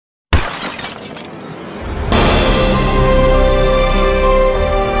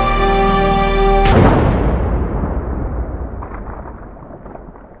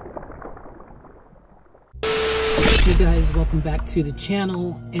welcome back to the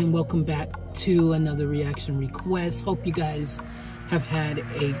channel and welcome back to another reaction request. Hope you guys have had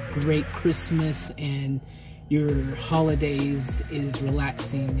a great Christmas and your holidays is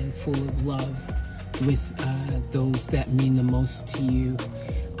relaxing and full of love with those that mean the most to you.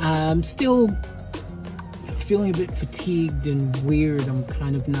 I'm still feeling a bit fatigued and weird. I'm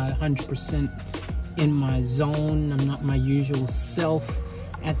kind of not 100% in my zone. I'm not my usual self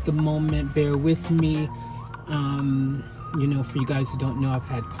at the moment. Bear with me. You know, for you guys who don't know, I've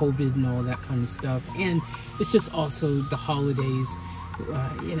had COVID and all that kind of stuff, and it's just also the holidays.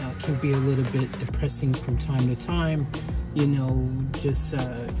 You know, it can be a little bit depressing from time to time, you know, just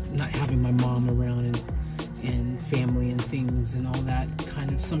not having my mom around and family and things and all that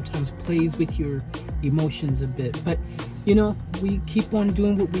kind of sometimes plays with your emotions a bit. But you know, we keep on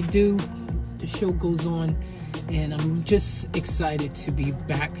doing what we do. The show goes on, and I'm just excited to be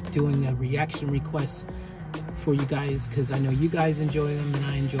back doing a reaction request for you guys, because I know you guys enjoy them and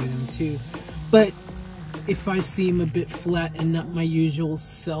I enjoy them too. But if I seem a bit flat and not my usual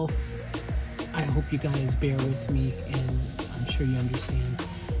self, I hope you guys bear with me, and I'm sure you understand.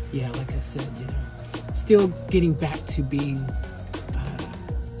 Yeah, like I said, you know, still getting back to being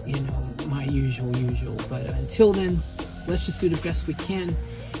you know, my usual. But until then, let's just do the best we can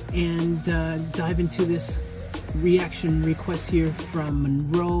and dive into this reaction request here from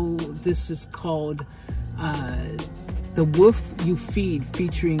Monroe. This is called The Wolf You Feed,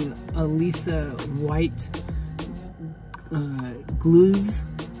 featuring Alissa White-Gluz,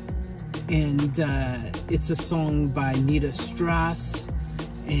 and it's a song by NITA STRAUSS,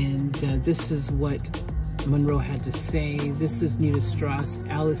 and this is what Monroe had to say. This is NITA STRAUSS,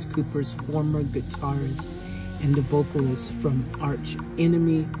 Alice Cooper's former guitarist and the vocalist from Arch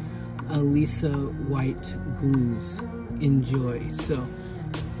Enemy, Alissa White-Gluz. Enjoy. So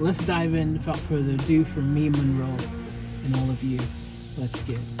let's dive in. Without further ado, from me, Monroe, and all of you, let's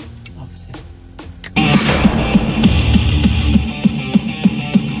get off tap.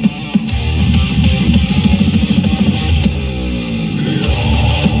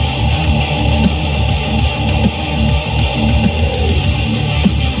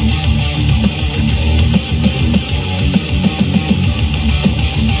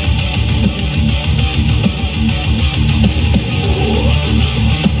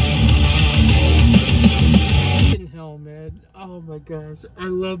 Oh my gosh, I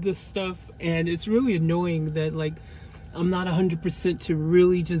love this stuff, and it's really annoying that, like, I'm not 100% to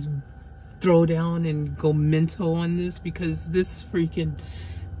really just throw down and go mental on this, because this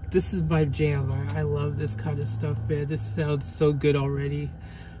is my jam. I love this kind of stuff, man. This sounds so good already.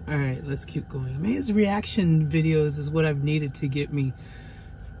 All right, let's keep going. Man, his reaction videos is what I've needed to get me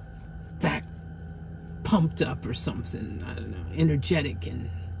back pumped up or something. I don't know, energetic and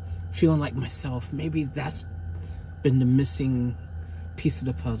feeling like myself. Maybe that's been the missing piece of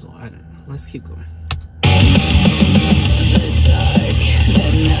the puzzle. I don't know. Let's keep going. It's like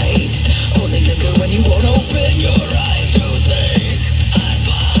the night, only liquor when you won't open your eyes to think and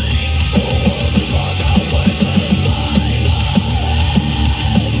find the world is dark out with my mind.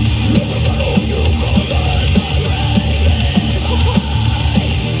 Never battle you forgot the raven high.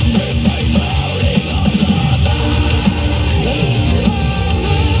 Big face floating on the night.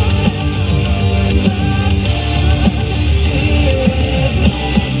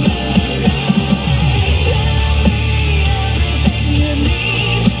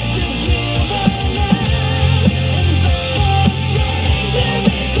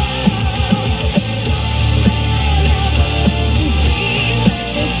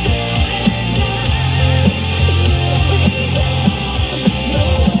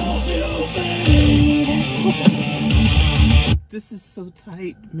 This is so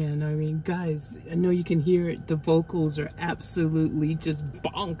tight, man. I mean, guys, I know you can hear it. The vocals are absolutely just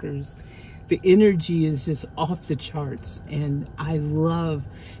bonkers. The energy is just off the charts, and I love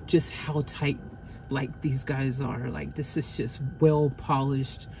just how tight, like, these guys are. Like, this is just well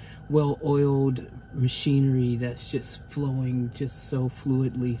polished, well oiled machinery that's just flowing just so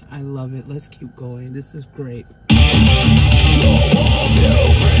fluidly. I love it. Let's keep going. This is great.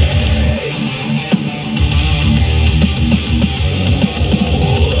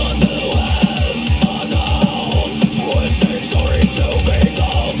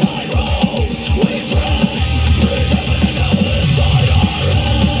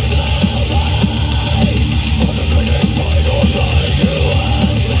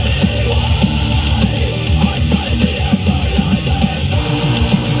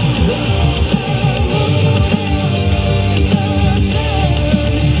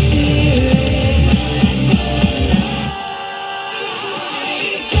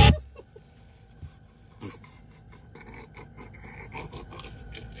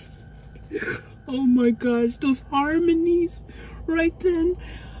 Oh my gosh, those harmonies right then.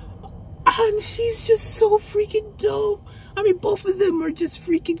 And she's just so freaking dope. I mean, both of them are just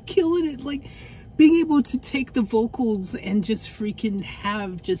freaking killing it. Like, being able to take the vocals and just freaking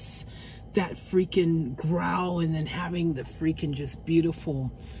have just that freaking growl, and then having the freaking just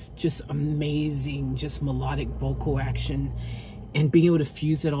beautiful, just amazing, just melodic vocal action, and being able to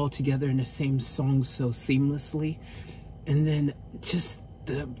fuse it all together in the same song so seamlessly. And then just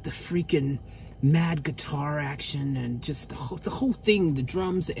the freaking mad guitar action, and just the whole thing, the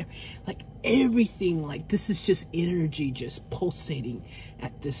drums, like everything. Like, this is just energy just pulsating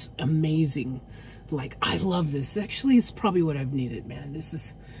at this amazing, like, I love this. Actually, it's probably what I've needed, man. This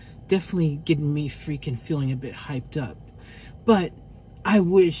is definitely getting me freaking feeling a bit hyped up. But I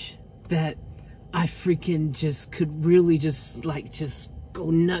wish that I freaking just could really just like just go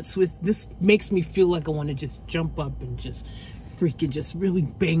nuts with this. Makes me feel like I want to just jump up and just freaking just really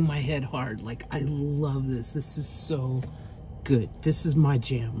bang my head hard. Like, I love this. This is so good. This is my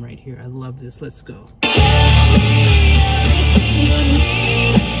jam right here. I love this. Let's go.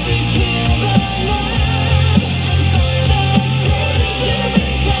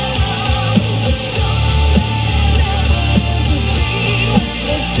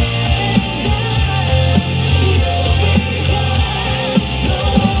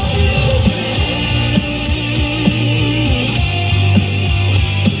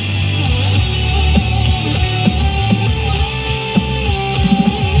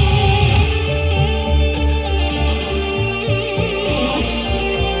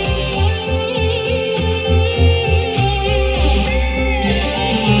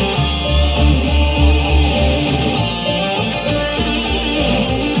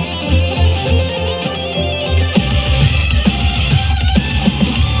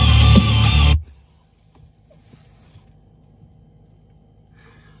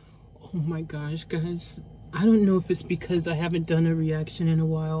 Oh my gosh, guys, I don't know if it's because I haven't done a reaction in a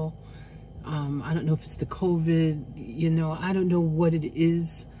while. I don't know if it's the COVID, you know, I don't know what it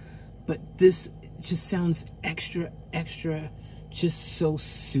is, but this just sounds extra, just so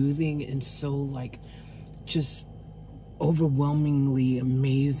soothing and so like just overwhelmingly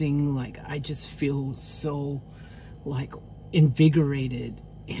amazing. Like, I just feel so like invigorated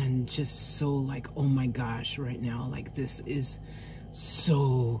and just so like, oh my gosh, right now. Like, this is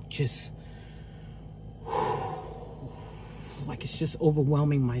so just like, it's just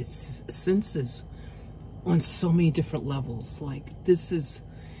overwhelming my senses on so many different levels. Like, this is,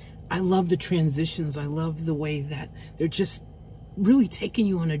 I love the transitions. I love the way that they're just really taking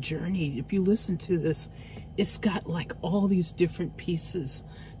you on a journey. If you listen to this, it's got like all these different pieces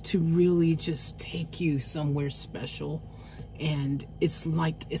to really just take you somewhere special. And it's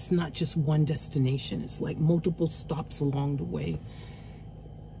like, it's not just one destination. It's like multiple stops along the way.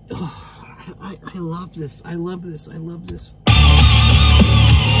 Oh, I love this. I love this. I love this.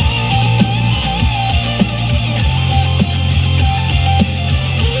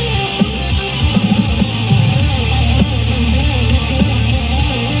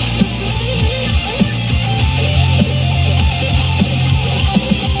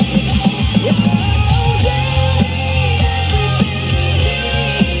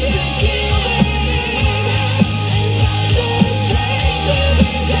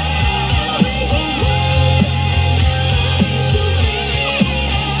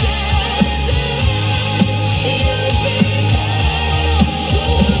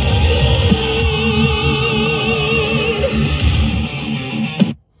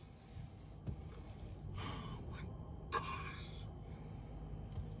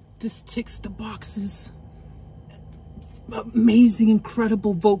 This ticks the boxes. Amazing,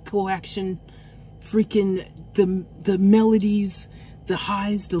 incredible vocal action. Freaking the melodies, the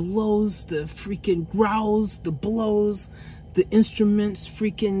highs, the lows, the freaking growls, the blows, the instruments,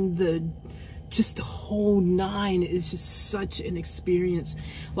 freaking just the whole nine is just such an experience.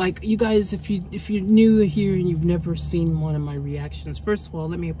 Like, you guys, if you're new here and you've never seen one of my reactions, first of all,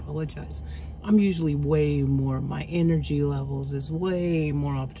 let me apologize. I'm usually way more, my energy levels is way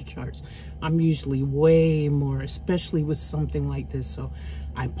more off the charts. I'm usually way more, especially with something like this, so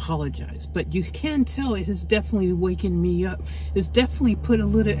I apologize. But you can tell it has definitely wakened me up. It's definitely put a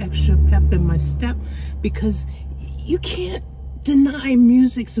little extra pep in my step, because you can't deny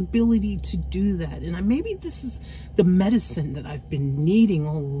music's ability to do that. And maybe this is the medicine that I've been needing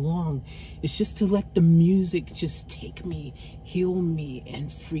all along. It's just to let the music just take me, heal me, and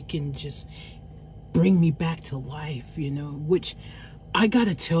freaking just bring me back to life, you know. Which I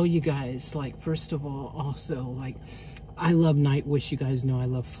gotta tell you guys, like, first of all, also, like, I love Nightwish, you guys know. I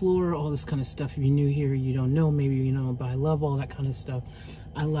love Floor, all this kind of stuff. If you're new here, you don't know, maybe you know, but I love all that kind of stuff.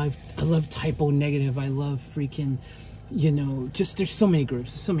 I love Typo Negative. I love freaking, you know, just there's so many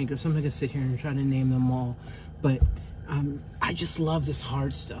groups. There's so many groups. I'm not gonna sit here and try to name them all, but I just love this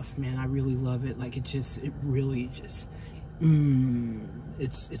hard stuff, man. I really love it. Like it really just,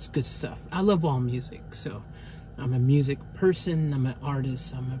 it's good stuff. I love all music, so I'm a music person. I'm an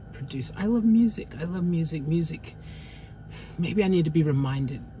artist. I'm a producer. I love music. I love music. Music. Maybe I need to be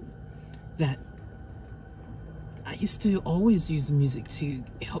reminded that I used to always use music to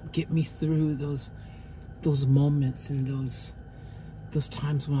help get me through those moments and those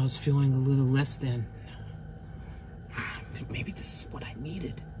times when I was feeling a little less than. Maybe this is what I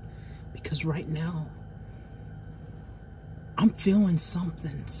needed, because right now I'm feeling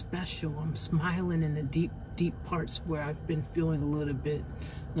something special. I'm smiling in the deep parts where I've been feeling a little bit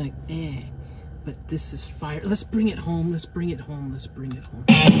like but this is fire. Let's bring it home. Let's bring it home. Let's bring it home.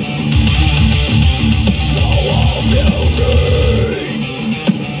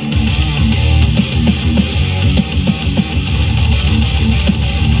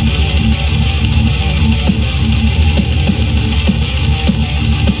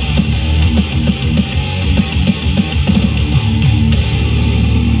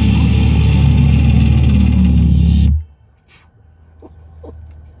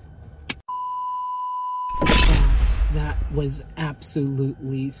 That was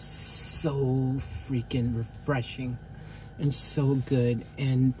absolutely so freaking refreshing and so good.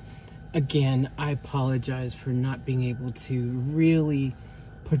 And again, I apologize for not being able to really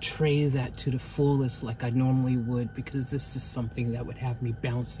portray that to the fullest like I normally would, because this is something that would have me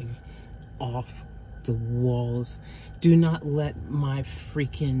bouncing off the walls. Do not let my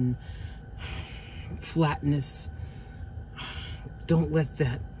freaking flatness, don't let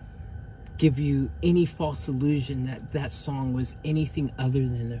that give you any false illusion that that song was anything other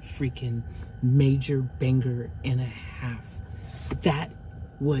than a freaking major banger and a half. That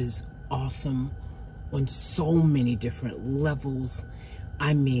was awesome on so many different levels.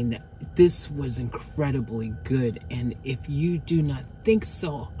 I mean, this was incredibly good, and if you do not think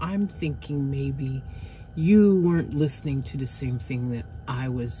so, I'm thinking maybe you weren't listening to the same thing that I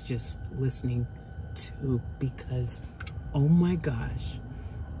was just listening to, because oh my gosh,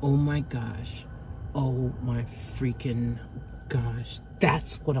 oh my gosh, oh my freaking gosh,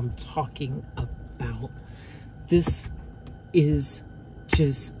 that's what I'm talking about. This is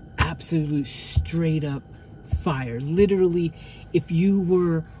just absolute straight up fire. Literally, if you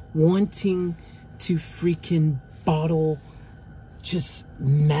were wanting to freaking bottle just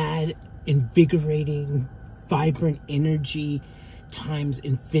mad, invigorating, vibrant energy times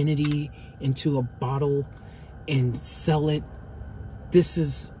infinity into a bottle and sell it,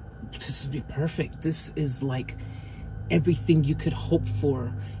 this would be perfect. This is like everything you could hope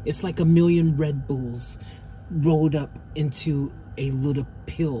for. It's like a million Red Bulls rolled up into a little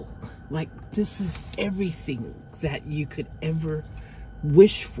pill. Like, this is everything that you could ever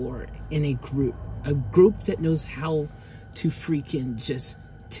wish for in a group that knows how to freaking just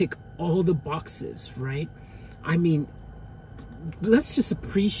tick all the boxes, right? I mean, let's just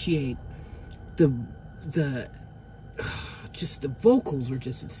appreciate just the vocals were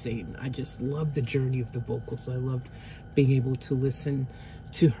just insane. I just loved the journey of the vocals. I loved being able to listen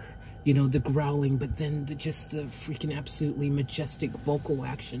to her, you know, the growling, but then just the freaking absolutely majestic vocal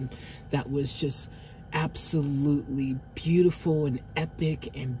action that was just absolutely beautiful and epic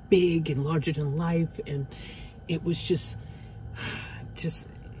and big and larger than life. And it was just it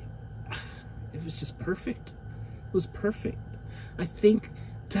was just perfect. It was perfect. I think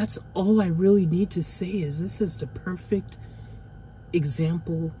that's all I really need to say, is this is the perfect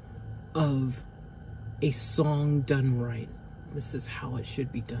example of a song done right. This is how it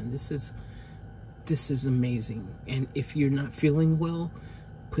should be done. This is amazing. And if you're not feeling well,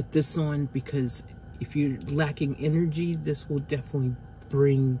 put this on, because if you're lacking energy, this will definitely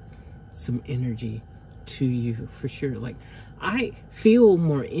bring some energy to you for sure. Like, I feel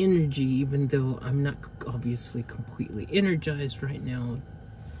more energy, even though I'm not obviously completely energized right now,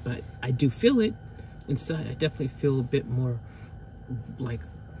 but I do feel it inside. I definitely feel a bit more like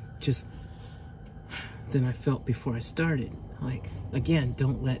just than I felt before I started. Like, again,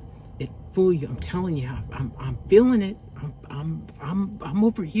 don't let it fool you. I'm telling you, I'm feeling it. I'm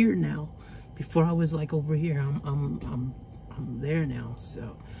over here now. Before I was like over here. I'm there now.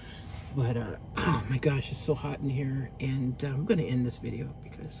 So, but oh my gosh, it's so hot in here, and I'm gonna end this video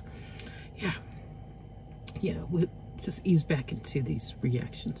because, yeah, we'll just ease back into these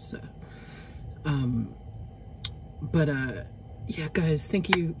reactions. So, yeah, guys,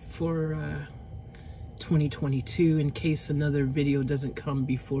 thank you for 2022 in case another video doesn't come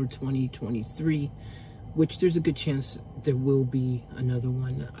before 2023, which there's a good chance there will be another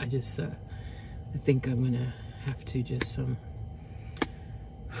one. I think I'm gonna have to just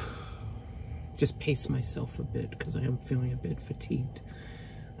pace myself a bit because I am feeling a bit fatigued.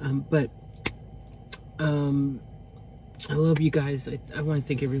 I love you guys. I want to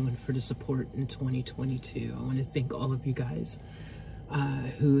thank everyone for the support in 2022. I want to thank all of you guys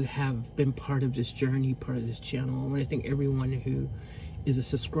who have been part of this journey, part of this channel. I want to thank everyone who is a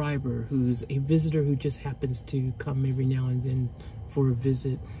subscriber, who's a visitor who just happens to come every now and then for a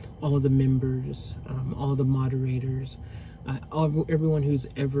visit, all the members, all the moderators, everyone who's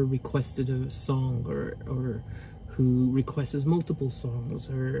ever requested a song or who requests multiple songs,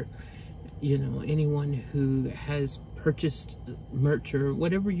 or you know, anyone who has purchased merch or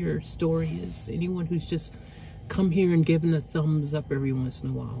whatever your story is, anyone who's just come here and given a thumbs up every once in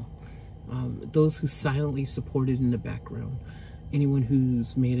a while, those who silently supported in the background, anyone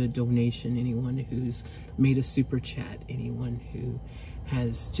who's made a donation, anyone who's made a super chat, anyone who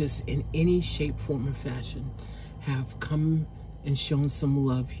has just in any shape, form, or fashion have come and shown some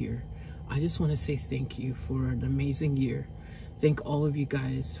love here. I just want to say thank you for an amazing year. Thank all of you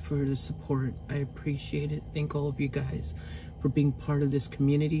guys for the support. I appreciate it. Thank all of you guys for being part of this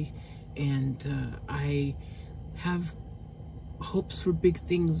community. And I have hopes for big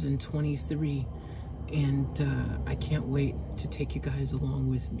things in 23. And I can't wait to take you guys along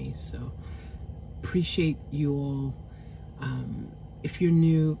with me. So appreciate you all. If you're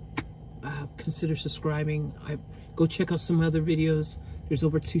new, consider subscribing. Go check out some other videos. There's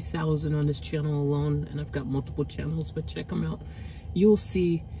over 2,000 on this channel alone, and I've got multiple channels, but check them out. You'll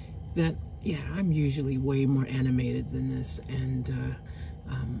see that, yeah, I'm usually way more animated than this, and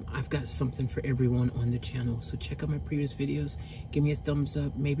I've got something for everyone on the channel. So check out my previous videos, give me a thumbs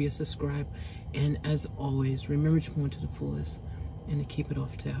up, maybe a subscribe, and as always, remember to move to the fullest and to keep it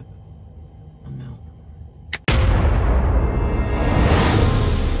off tap. I'm out.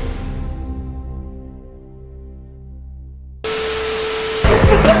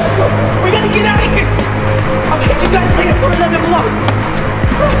 We gotta get out of here! I'll catch you guys later for another vlog!